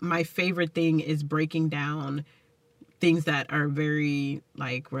 Because my favorite thing is breaking down things that are very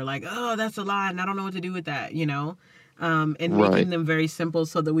we're oh, that's a lot and I don't know what to do with that, and making them very simple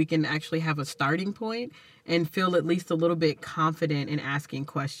so that we can actually have a starting point and feel at least a little bit confident in asking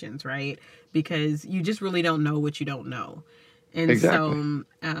questions, right? Because you just really don't know what you don't know. And exactly.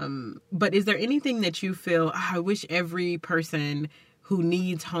 So, but is there anything that you feel, I wish every person who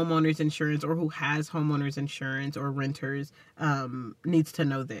needs homeowners insurance or who has homeowners insurance or renters needs to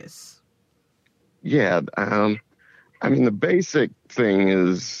know this? Yeah. The basic thing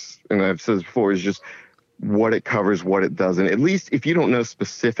is, and I've said before, is just what it covers, what it doesn't. At least if you don't know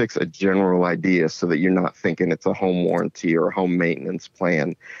specifics, a general idea, so that you're not thinking it's a home warranty or a home maintenance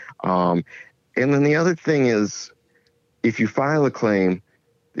plan. And then the other thing is, if you file a claim,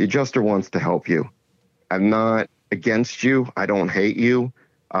 the adjuster wants to help you. I'm not against you. I don't hate you.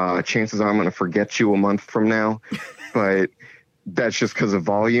 Chances are I'm going to forget you a month from now, but that's just because of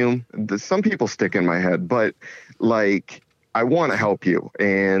volume. Some people stick in my head, but like, I want to help you.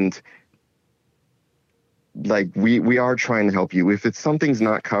 And like, we are trying to help you. If it's something's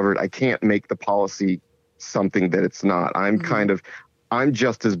not covered, I can't make the policy something that it's not. I'm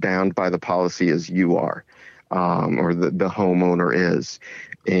just as bound by the policy as you are, or the homeowner is.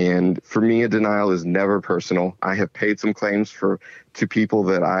 And for me, a denial is never personal. I have paid some claims to people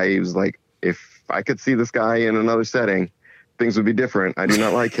that I was like, if I could see this guy in another setting, things would be different. I do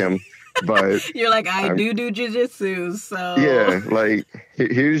not like him, but you're like, I do jiu-jitsu, so yeah, like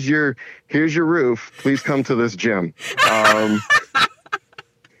here's your roof. Please come to this gym.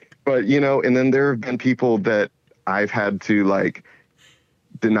 But and then there have been people that I've had to like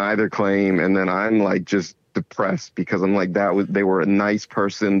deny their claim, and then I'm like just depressed because I'm like, they were a nice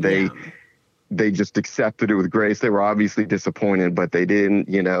person. They just accepted it with grace. They were obviously disappointed, but they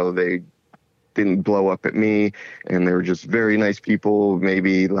didn't, they didn't blow up at me, and they were just very nice people.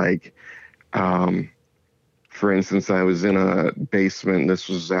 Maybe like, for instance, I was in a basement. This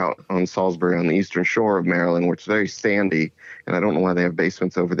was out on Salisbury on the eastern shore of Maryland, which is very sandy. And I don't know why they have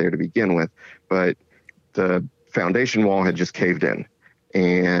basements over there to begin with, but the foundation wall had just caved in,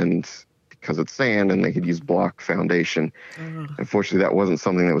 and because it's sand and they could use block foundation. Unfortunately, that wasn't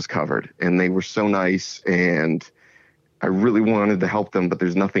something that was covered, and they were so nice, and I really wanted to help them, but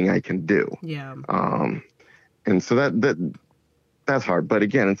there's nothing I can do. Yeah. And so that's hard. But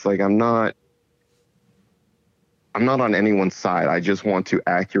again, it's like, I'm not on anyone's side. I just want to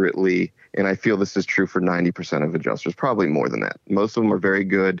accurately, and I feel this is true for 90% of adjusters, probably more than that. Most of them are very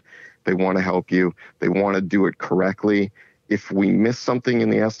good. They want to help you. They want to do it correctly. If we miss something in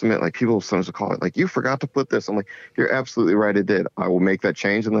the estimate, like people sometimes will call it like, you forgot to put this. I'm like, you're absolutely right. It did. I will make that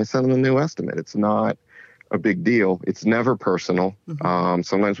change, and I send them a new estimate. It's not a big deal. It's never personal. Mm-hmm.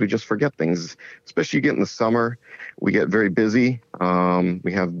 Sometimes we just forget things, especially you get in the summer. We get very busy.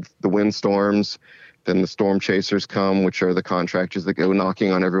 We have the windstorms. Then the storm chasers come, which are the contractors that go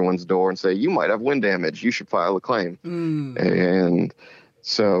knocking on everyone's door and say, you might have wind damage. You should file a claim. And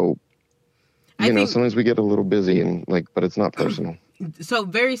so, sometimes we get a little busy and but it's not personal. So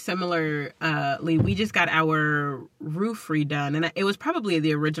very similar, Lee, we just got our roof redone, and it was probably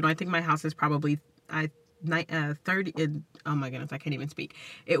the original. I think my house is probably 30. Oh my goodness, I can't even speak.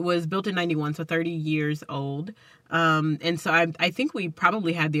 It was built in 91, so 30 years old. And so I think we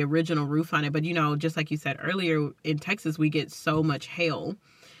probably had the original roof on it, but just like you said earlier, in Texas, we get so much hail.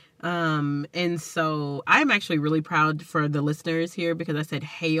 And so I'm actually really proud for the listeners here because I said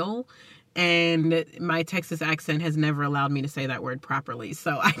hail, and my Texas accent has never allowed me to say that word properly.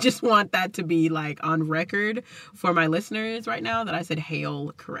 So I just want that to be like on record for my listeners right now that I said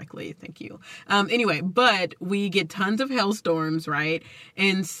hail correctly. Thank you. Anyway, but we get tons of hailstorms, right?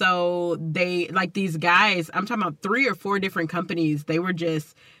 And so they, like these guys, I'm talking about 3 or 4 different companies.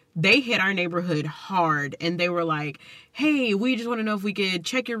 They hit our neighborhood hard, and they were like, hey, we just want to know if we could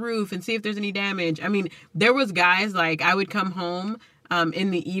check your roof and see if there's any damage. I mean, there was guys like, I would come home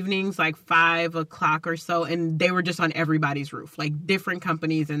in the evenings, like 5 o'clock or so, and they were just on everybody's roof, like different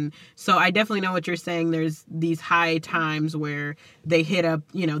companies. And so I definitely know what you're saying. There's these high times where they hit up,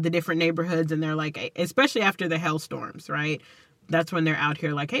 the different neighborhoods, and they're like, especially after the hailstorms, right? That's when they're out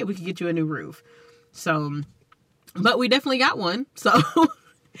here like, hey, we can get you a new roof. So, but we definitely got one. So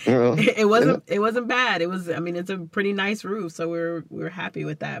it wasn't bad. It's a pretty nice roof. So we're happy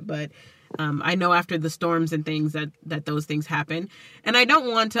with that. But I know after the storms and things that those things happen, and I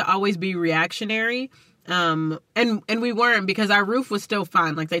don't want to always be reactionary. And we weren't, because our roof was still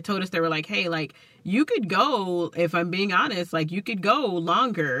fine. Like they told us, they were like, hey, like you could go, if I'm being honest, like you could go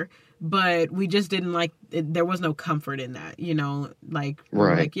longer, but we just didn't like it. There was no comfort in that, like,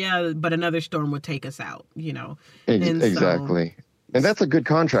 right. Like, yeah, but another storm would take us out, Exactly. And that's a good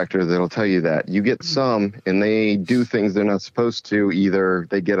contractor that'll tell you that. You get some, and they do things they're not supposed to. Either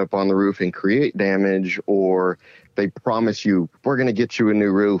they get up on the roof and create damage, or they promise you, we're going to get you a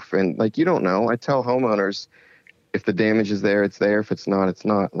new roof. And, like, you don't know. I tell homeowners, if the damage is there, it's there. If it's not, it's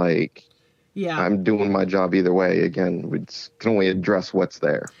not. Like, yeah, I'm doing my job either way. Again, we can only address what's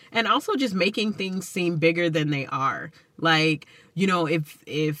there. And also just making things seem bigger than they are. Like, you know, if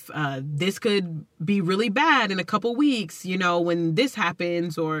this could be really bad in a couple weeks, you know, when this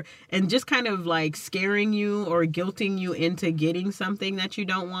happens, and just kind of like scaring you or guilting you into getting something that you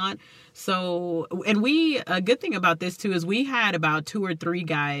don't want. So, and a good thing about this too is we had about 2 or 3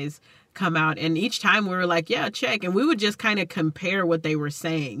 guys come out, and each time we were like, yeah, check. And we would just kind of compare what they were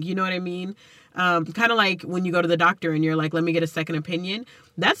saying. You know what I mean? Kind of like when you go to the doctor and you're like, let me get a second opinion.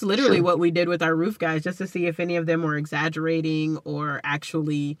 That's literally Sure. what we did with our roof guys, just to see if any of them were exaggerating or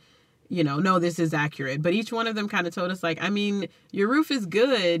actually, you know, no, this is accurate. But each one of them kind of told us, like, I mean, your roof is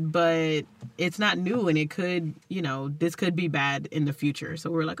good, but it's not new, and it could, you know, this could be bad in the future. So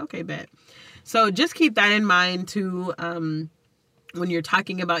we're like, okay, bet. So just keep that in mind too. When you're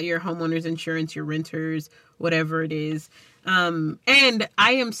talking about your homeowner's insurance, your renters, whatever it is. And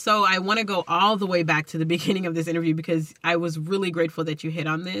I want to go all the way back to the beginning of this interview, because I was really grateful that you hit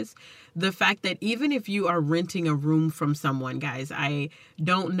on this. The fact that even if you are renting a room from someone, guys, I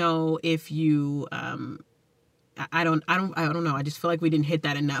don't know if you, I don't know. I just feel like we didn't hit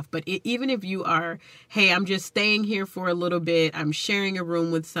that enough. But even if you are, hey, I'm just staying here for a little bit, I'm sharing a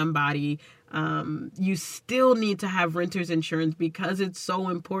room with somebody, you still need to have renter's insurance, because it's so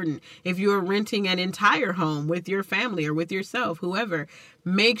important. If you're renting an entire home with your family or with yourself, whoever,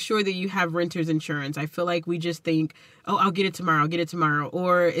 make sure that you have renter's insurance. I feel like we just think, oh, I'll get it tomorrow,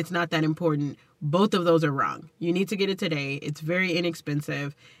 or it's not that important. Both of those are wrong. You need to get it today. It's very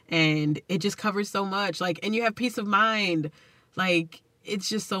inexpensive, and it just covers so much. Like, and you have peace of mind. Like, it's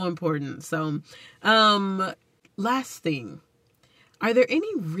just so important. So, last thing. Are there any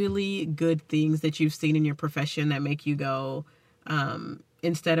really good things that you've seen in your profession that make you go,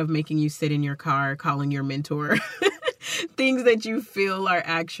 instead of making you sit in your car calling your mentor, things that you feel are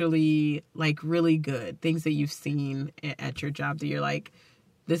actually like really good, things that you've seen at your job that you're like,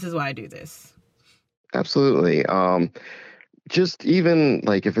 this is why I do this? Absolutely. Just even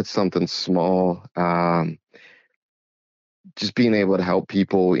like if it's something small, just being able to help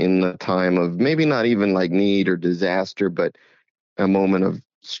people in the time of maybe not even like need or disaster, but a moment of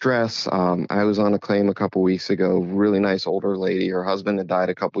stress. I was on a claim a couple weeks ago, really nice older lady. Her husband had died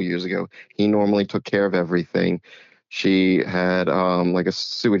a couple years ago. He normally took care of everything. She had like a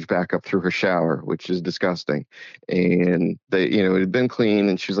sewage backup through her shower, which is disgusting. And it had been clean.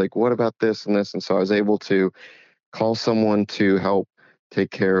 And she's like, what about this and this? And so I was able to call someone to help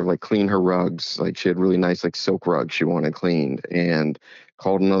take care of, like, clean her rugs. Like, she had really nice, like, silk rugs she wanted cleaned, and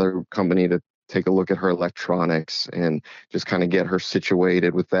called another company to take a look at her electronics and just kind of get her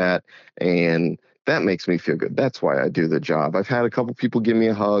situated with that. And that makes me feel good. That's why I do the job. I've had a couple people give me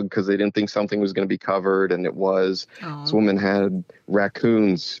a hug because they didn't think something was going to be covered, and it was. Oh. This woman had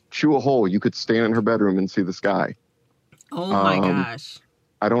raccoons chew a hole. You could stand in her bedroom and see the sky. Oh my gosh.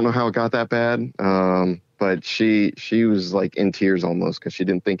 I don't know how it got that bad, but she was like in tears almost because she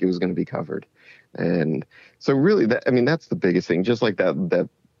didn't think it was going to be covered. And so really, that's the biggest thing. Just like that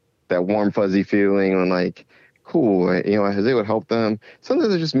warm, fuzzy feeling when, like, cool, as it would help them.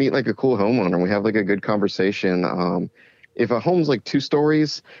 Sometimes I just meet like a cool homeowner and we have like a good conversation. If a home's like 2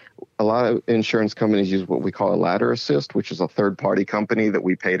 stories, a lot of insurance companies use what we call a ladder assist, which is a third-party company that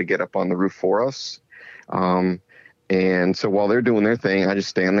we pay to get up on the roof for us. And so while they're doing their thing, I just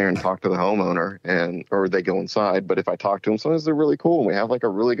stand there and talk to the homeowner, or they go inside. But if I talk to them, sometimes they're really cool and we have like a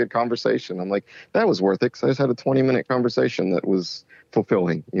really good conversation. I'm like, that was worth it because I just had a 20-minute conversation that was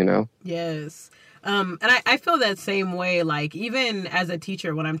fulfilling, Yes. And I feel that same way, like, even as a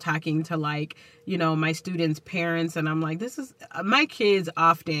teacher, when I'm talking to, like, my students' parents, and I'm like, this is my kids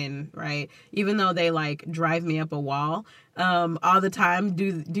often, right? Even though they like drive me up a wall, all the time.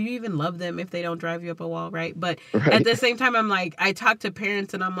 Do you even love them if they don't drive you up a wall? Right. But at the same time, I'm like, I talk to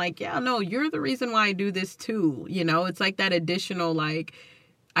parents and I'm like, yeah, no, you're the reason why I do this too. It's like that additional, like,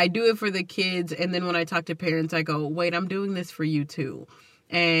 I do it for the kids. And then when I talk to parents, I go, wait, I'm doing this for you too.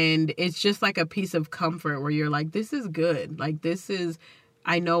 And it's just like a piece of comfort where you're like, this is good. Like, this is,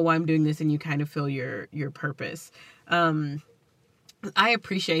 I know why I'm doing this, and you kind of feel your purpose. I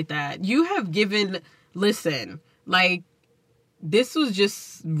appreciate that. You have given, listen, like, this was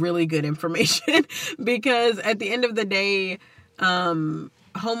just really good information because at the end of the day,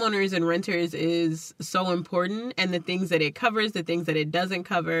 homeowners and renters is so important, and the things that it covers, the things that it doesn't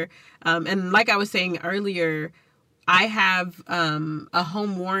cover. And like I was saying earlier, I have a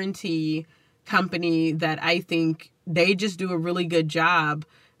home warranty company that I think they just do a really good job,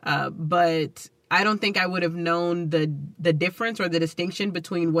 but I don't think I would have known the difference or the distinction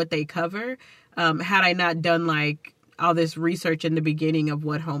between what they cover had I not done like all this research in the beginning of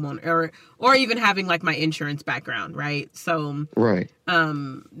what homeowner or even having like my insurance background, right? So right.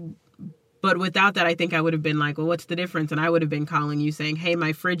 But without that, I think I would have been like, well, what's the difference? And I would have been calling you saying, hey,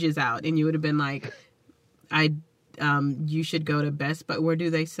 my fridge is out. And you would have been like, you should go to Best Buy. Where do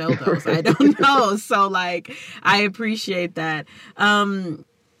they sell those? I don't know. So like, I appreciate that.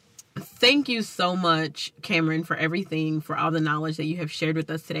 Thank you so much, Cameron, for everything, for all the knowledge that you have shared with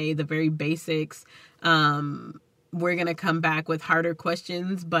us today, the very basics. We're going to come back with harder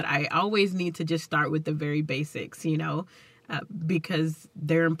questions, but I always need to just start with the very basics, you know, because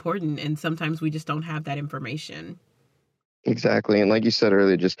they're important and sometimes we just don't have that information. Exactly. And like you said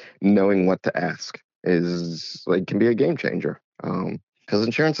earlier, just knowing what to ask is like can be a game changer because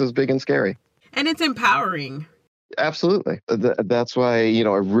insurance is big and scary. And it's empowering. Absolutely. That's why, you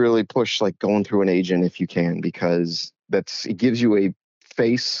know, I really push like going through an agent if you can, because it gives you a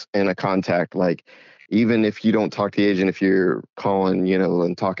face and a contact. Like, even if you don't talk to the agent, if you're calling, you know,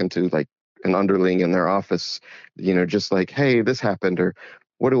 and talking to like an underling in their office, you know, just like, hey, this happened, or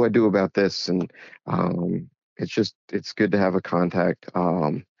what do I do about this? And it's good to have a contact.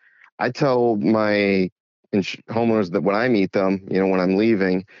 I tell my homeowners that when I meet them, you know, when I'm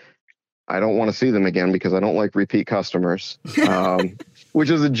leaving, I don't want to see them again because I don't like repeat customers, which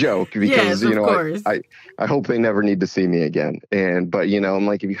is a joke because, yes, you know, course. I hope they never need to see me again. But, you know, I'm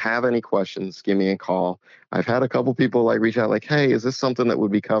like, if you have any questions, give me a call. I've had a couple people like reach out like, hey, is this something that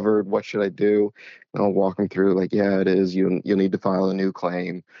would be covered? What should I do? And I'll walk them through like, yeah, it is. You'll need to file a new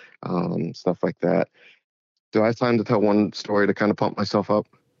claim, stuff like that. Do I have time to tell one story to kind of pump myself up?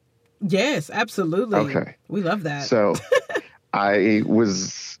 Yes, absolutely. Okay. We love that. So I've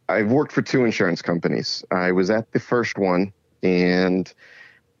worked for 2 insurance companies. I was at the first one, and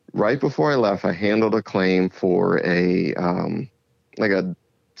right before I left, I handled a claim for a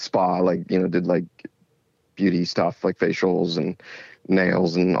spa, like, you know, did like beauty stuff, like facials and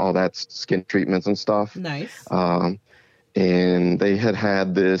nails and all that, skin treatments and stuff. Nice. And they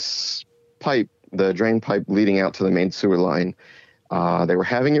had this pipe, the drain pipe leading out to the main sewer line. They were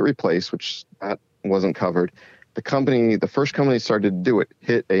having it replaced, which that wasn't covered. The first company started to do it,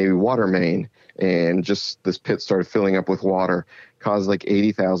 hit a water main, and just this pit started filling up with water, caused like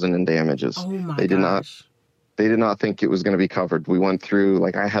 $80,000 in damages. Oh my gosh. They did not think it was going to be covered. We went through,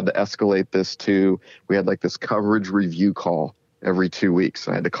 like, I had to escalate this we had like this coverage review call every 2 weeks.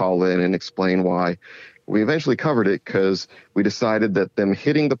 I had to call in and explain why. We eventually covered it because we decided that them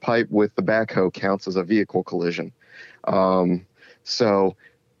hitting the pipe with the backhoe counts as a vehicle collision. So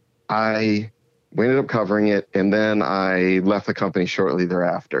we ended up covering it, and then I left the company shortly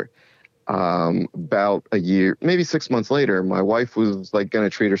thereafter. About a year, maybe 6 months later, my wife was like going to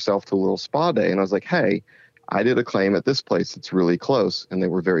treat herself to a little spa day. And I was like, hey, I did a claim at this place. It's really close. And they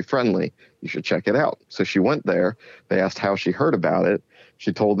were very friendly. You should check it out. So she went there. They asked how she heard about it.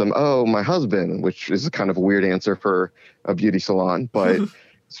 She told them, oh, my husband, which is kind of a weird answer for a beauty salon, but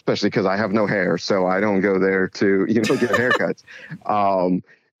especially because I have no hair. So I don't go there to, you know, get haircuts. And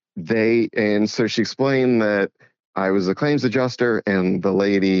so she explained that I was a claims adjuster, and the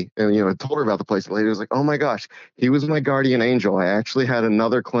lady, and, you know, I told her about the place. The lady was like, oh my gosh, he was my guardian angel. I actually had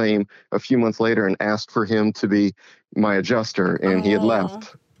another claim a few months later and asked for him to be my adjuster, and he had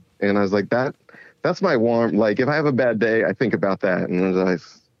left. And I was like, that's my warm, like, if I have a bad day, I think about that, and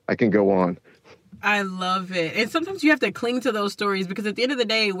I can go on. I love it. And sometimes you have to cling to those stories because at the end of the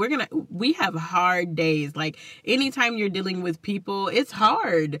day, we have hard days. Like, anytime you're dealing with people, it's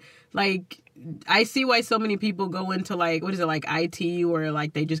hard. Like, I see why so many people go into like, what is it, like IT, where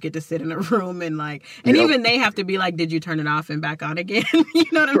like they just get to sit in a room and like, and even they have to be like, did you turn it off and back on again? You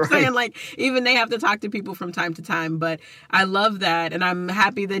know what I'm saying? Like, even they have to talk to people from time to time. But I love that. And I'm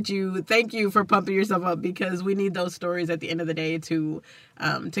happy that thank you for pumping yourself up, because we need those stories at the end of the day to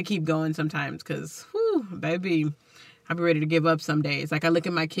keep going sometimes. Cause baby, I'll be ready to give up some days. Like, I look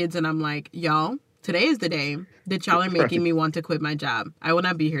at my kids and I'm like, y'all, today is the day that y'all are making me want to quit my job. I will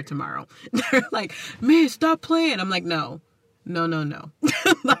not be here tomorrow. They're like, man, stop playing. I'm like, no.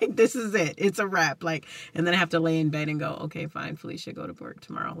 Like, this is it. It's a wrap. Like, and then I have to lay in bed and go, okay, fine, Felicia, go to work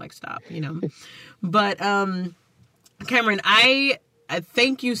tomorrow. Like, stop, you know. But Cameron, I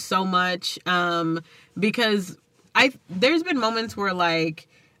thank you so much, because there's been moments where like,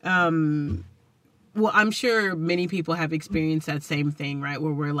 well, I'm sure many people have experienced that same thing, right?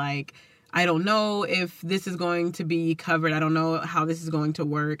 Where we're like, I don't know if this is going to be covered. I don't know how this is going to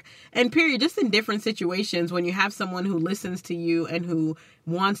work. And period, just in different situations, when you have someone who listens to you and who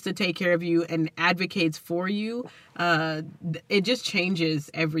wants to take care of you and advocates for you, it just changes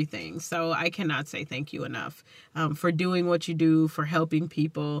everything. So I cannot say thank you enough for doing what you do, for helping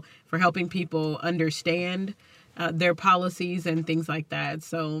people understand their policies and things like that.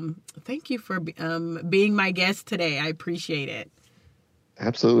 So thank you for being my guest today. I appreciate it.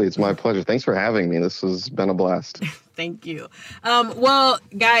 Absolutely. It's my pleasure. Thanks for having me. This has been a blast. Thank you. Well,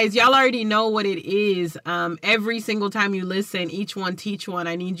 guys, y'all already know what it is. Every single time you listen, Each One Teach One,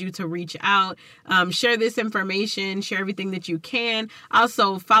 I need you to reach out, share this information, share everything that you can.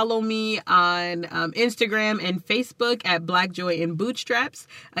 Also, follow me on Instagram and Facebook at Black Joy in Bootstraps.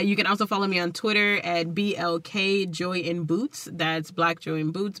 You can also follow me on Twitter at BLK Joy in Boots. That's Black Joy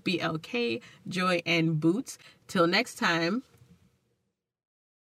in Boots, BLK Joy in Boots. Till next time.